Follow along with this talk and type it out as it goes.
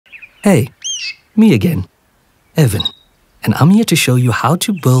Hey, me again, Evan, and I'm here to show you how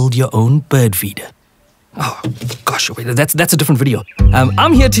to build your own bird feeder. Oh, gosh, wait, that's a different video.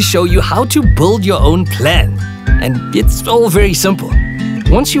 I'm here to show you how to build your own plan, and it's all very simple.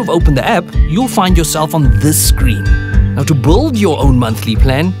 Once you've opened the app, you'll find yourself on this screen. Now, to build your own monthly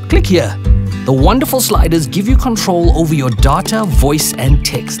plan, click here. The wonderful sliders give you control over your data, voice, and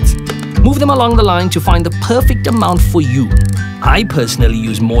text. Move them along the line to find the perfect amount for you. I personally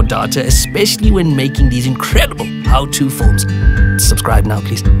use more data, especially when making these incredible how-to films. Subscribe now,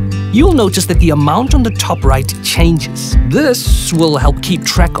 please. You'll notice that the amount on the top right changes. This will help keep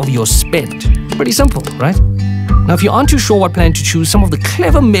track of your spend. Pretty simple, right? Now, if you aren't too sure what plan to choose, some of the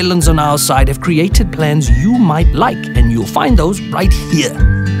clever melons on our side have created plans you might like, and you'll find those right here.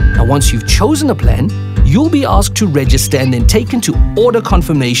 Now, once you've chosen a plan, you'll be asked to register and then taken to order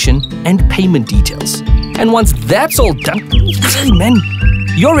confirmation and payment details. And once that's all done, man,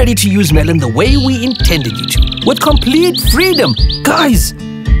 you're ready to use Melon the way we intended you to, with complete freedom. Guys,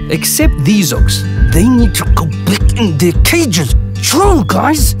 except these oaks, they need to go back in their cages. True,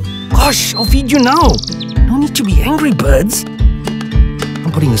 guys. Gosh, I'll feed you now. No need to be angry, birds.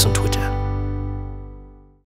 I'm putting this on Twitter.